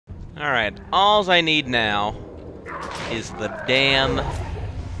Alright, alls I need now is the damn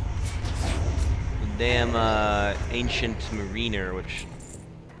ancient mariner, which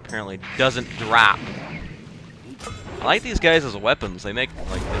apparently doesn't drop. I like these guys as weapons. They make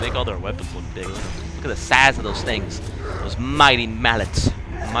all their weapons look big. Look at the size of those things. Those mighty mallets.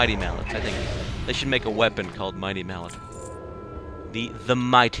 Mighty mallets. I think they should make a weapon called Mighty Mallet. The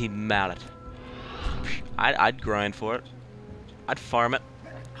Mighty Mallet. I'd grind for it. I'd farm it.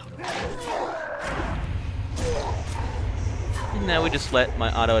 And now we just let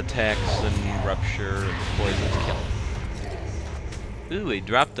my auto attacks and rupture poisons kill him. Ooh, he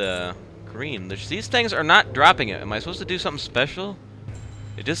dropped a green. These things are not dropping it. Am I supposed to do something special?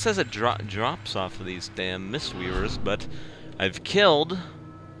 It just says it drops off of these damn mistweavers, but I've killed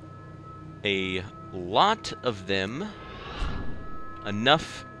a lot of them.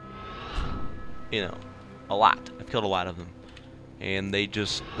 Enough, you know, a lot. I've killed a lot of them, and they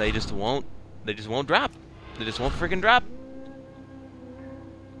just won't drop. They just won't freaking drop.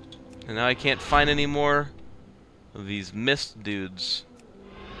 And now I can't find any more of these mist dudes.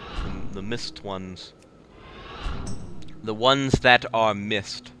 The mist ones. The ones that are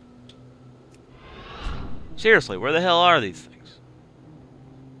mist. Seriously, where the hell are these things?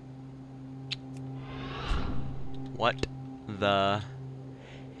 What the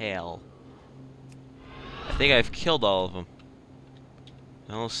hell? I think I've killed all of them.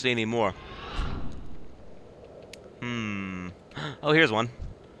 I don't see any more. Oh, here's one.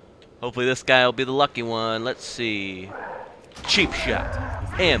 Hopefully this guy will be the lucky one. Let's see. Cheap shot.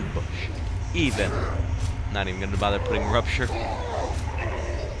 Ambush. Even. Not even gonna bother putting rupture.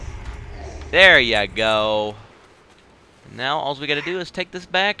 There you go. Now all we gotta do is take this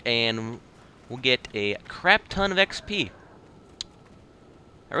back and we'll get a crap ton of XP.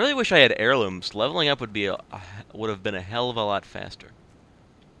 I really wish I had heirlooms. Leveling up would have been a hell of a lot faster.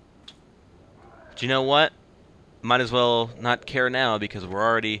 But you know what? Might as well not care now because we're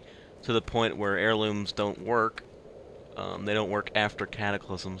already to the point where heirlooms don't work. They don't work after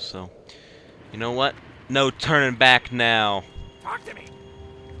cataclysms, so you know what? No turning back now. Talk to me.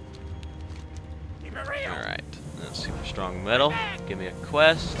 Keep it real. Alright, that's super strong metal. Give me a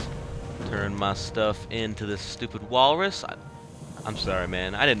quest. Turn my stuff into this stupid walrus. I'm sorry,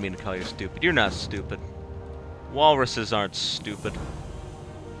 man. I didn't mean to call you stupid. You're not stupid. Walruses aren't stupid.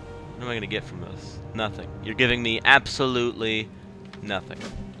 What am I going to get from this? Nothing. You're giving me absolutely nothing.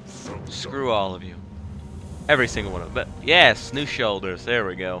 Screw all of you. Every single one of them. But yes, new shoulders. There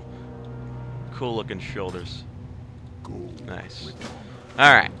we go. Cool looking shoulders. Nice.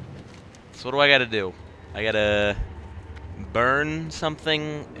 Alright. So what do I got to do? I got to burn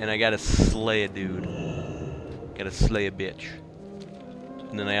something and I got to slay a dude. Got to slay a bitch.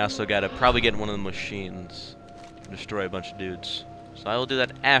 And then I also gotta probably get one of the machines and destroy a bunch of dudes. So I will do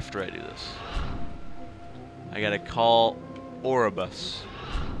that after I do this. I gotta call Oribus.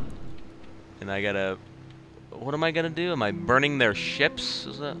 And I gotta... What am I gonna do? Am I burning their ships?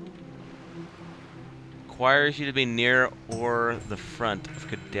 Is that... Requires you to be near or the front of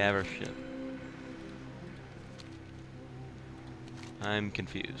cadaver ship. I'm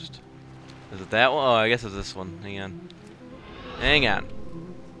confused. Is it that one? Oh, I guess it's this one. Hang on. Hang on.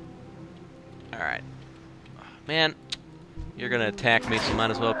 Alright. Man, you're gonna attack me, so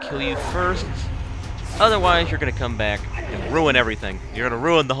might as well kill you first. Otherwise, you're gonna come back and ruin everything. You're gonna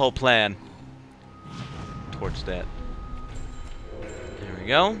ruin the whole plan. Torch that. There we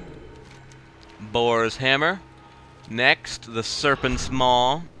go. Boar's hammer. Next, the serpent's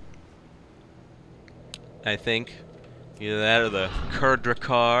maw. I think. Either that or the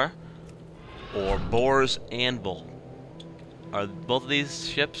Kurdrakar. Or Boar's anvil. Are both of these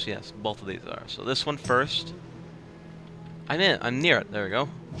ships? Yes, both of these are. So this one first. I'm near it. There we go.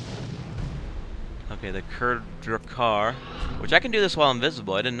 Okay, the Kurdrakar, which I can do this while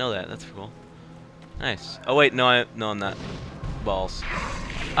invisible. I didn't know that. That's cool. Nice. Oh wait, no, I'm not. Balls.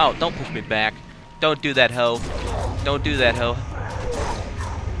 Oh, don't push me back. Don't do that, ho. Don't do that, ho.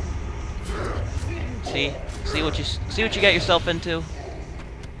 See what you got yourself into?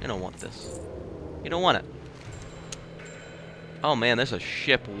 You don't want this. You don't want it. Oh man, there's a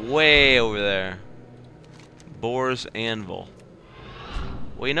ship way over there. Boar's anvil.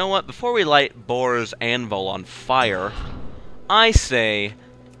 Well, you know what? Before we light Boar's anvil on fire, I say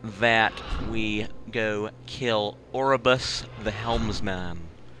that we go kill Oribus the helmsman.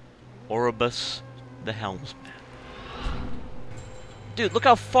 Oribus the helmsman. Dude, look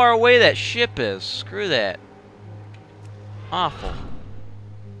how far away that ship is. Screw that. Awful.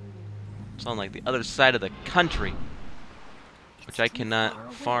 It's on like the other side of the country. Which I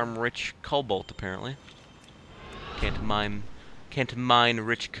cannot farm rich cobalt, apparently. Can't mine Can't mine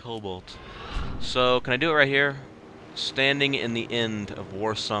rich cobalt. So, can I do it right here? Standing in the end of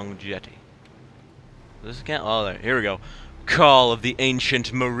Warsong Jetty. This can't. Oh, there. Here we go. Call of the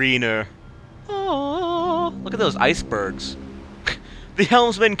ancient mariner. Oh, look at those icebergs. The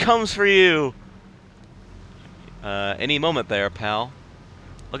helmsman comes for you. Any moment there, pal.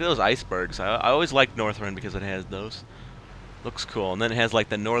 Look at those icebergs. I always liked Northrend because it has those. Looks cool. And then it has like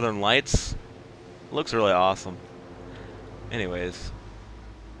the northern lights. Looks really awesome. Anyways.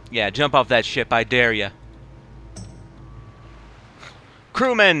 Yeah, jump off that ship, I dare ya.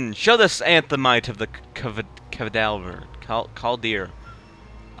 Crewmen, show this anthemite of the Cadaver. Caldeer.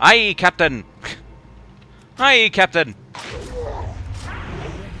 Aye, Captain! Aye, Captain!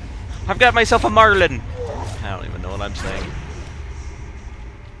 I've got myself a marlin! I don't even know what I'm saying.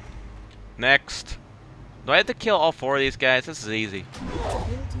 Next. Do I have to kill all 4 of these guys? This is easy.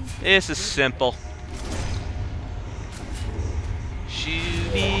 This is simple.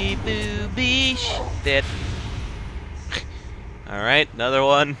 Shooby booby dead. Alright, another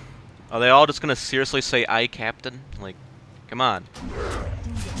one. Are they all just gonna seriously say aye, Captain? Like, come on.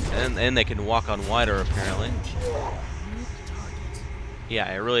 And they can walk on water apparently. Yeah,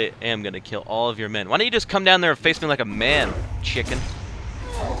 I really am gonna kill all of your men. Why don't you just come down there and face me like a man, chicken?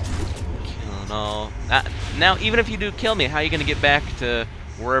 Killing all. Now, even if you do kill me, how are you gonna get back to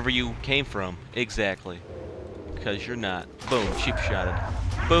wherever you came from? Exactly. Because you're not. Boom, cheap shotted.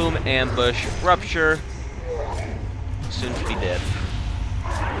 Boom, ambush, rupture. Soon to be dead.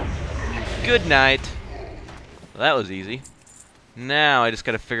 Good night. Well, that was easy. Now I just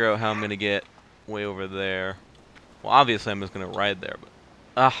gotta figure out how I'm gonna get way over there. Well, obviously I'm just gonna ride there,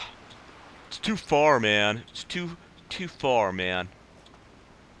 but it's too far, man. It's too far, man.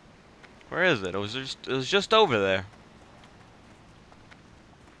 Where is it? It was just over there.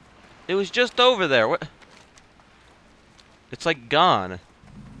 It was just over there. What? It's like gone.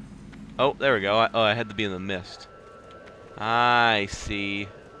 Oh, there we go. I had to be in the mist. I see.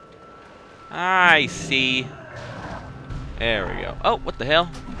 I see. There we go. Oh, what the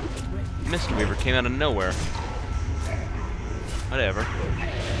hell? Mist Weaver came out of nowhere. Whatever.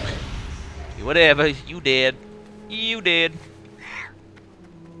 Whatever. You did. You did.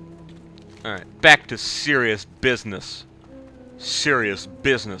 Alright, back to serious business. Serious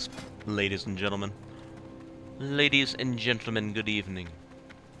business, ladies and gentlemen. Ladies and gentlemen, good evening.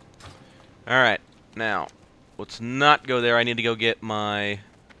 Alright, now, let's not go there. I need to go get my...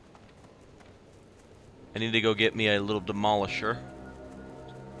 I need to go get me a little demolisher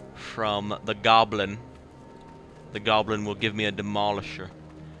from the goblin. The goblin will give me a demolisher,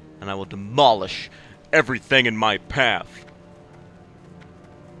 and I will demolish everything in my path.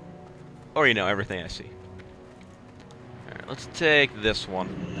 Or, you know, everything I see. Alright, let's take this one.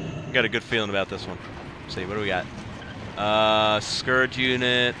 Got a good feeling about this one. Let's see, what do we got? Scourge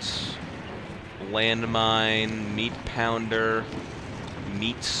units, landmine, meat pounder,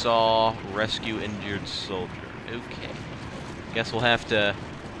 meat saw, rescue injured soldier. Okay. Guess we'll have to...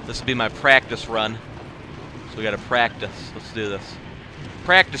 This will be my practice run. So we gotta practice. Let's do this.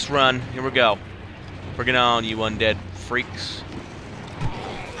 Practice run. Here we go. Bring it on, you undead freaks.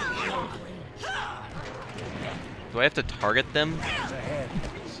 Do I have to target them?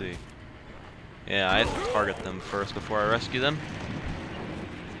 Let's see. Yeah, I have to target them first before I rescue them.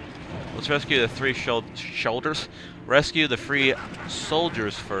 Let's rescue the 3 shoulders. Rescue the 3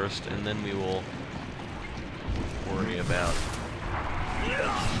 soldiers first, and then we will worry about...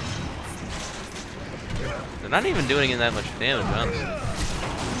 They're not even doing that much damage, honestly.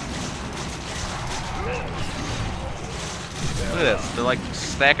 Look at this. They're like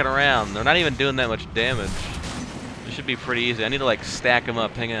stacking around. They're not even doing that much damage. This should be pretty easy. I need to like stack them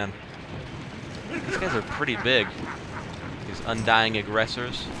up. Hang on. These guys are pretty big. These undying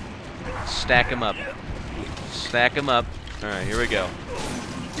aggressors. Stack them up. Stack them up. Alright, here we go.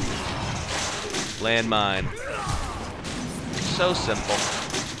 Landmine. So simple.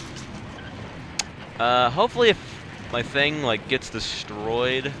 Hopefully if my thing like gets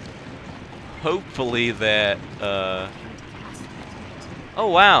destroyed, hopefully that oh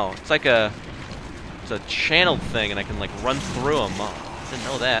wow, it's like a channeled thing and I can like run through them. Oh, didn't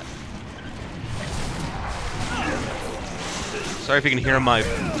know that. Sorry if you can hear my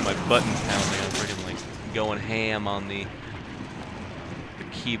button pounding. I'm freaking like going ham on the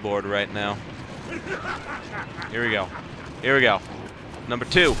keyboard right now. Here we go. Here we go. Number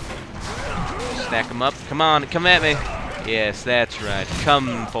 2. Stack them up. Come on, come at me. Yes, that's right.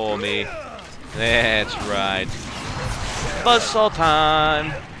 Come for me. That's right. Buzzsaw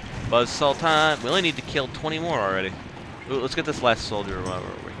time. Buzzsaw time. We only need to kill 20 more already. Ooh, let's get this last soldier while we're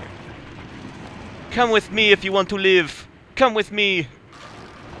over here. Come with me if you want to live. Come with me.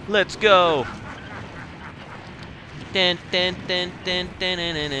 Let's go. I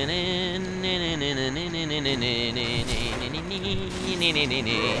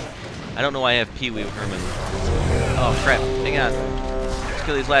don't know why I have Pee Wee Herman. Oh crap, hang on. Let's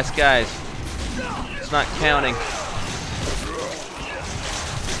kill these last guys. It's not counting.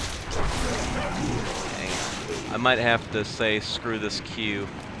 Hang on. I might have to say screw this queue.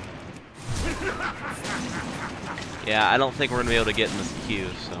 Yeah, I don't think we're going to be able to get in this queue,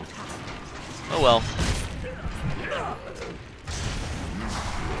 so... Oh well.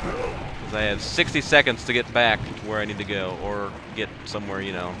 Because I have 60 seconds to get back to where I need to go, or get somewhere,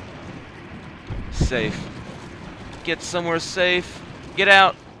 you know, safe. Get somewhere safe. Get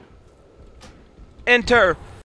out. Enter.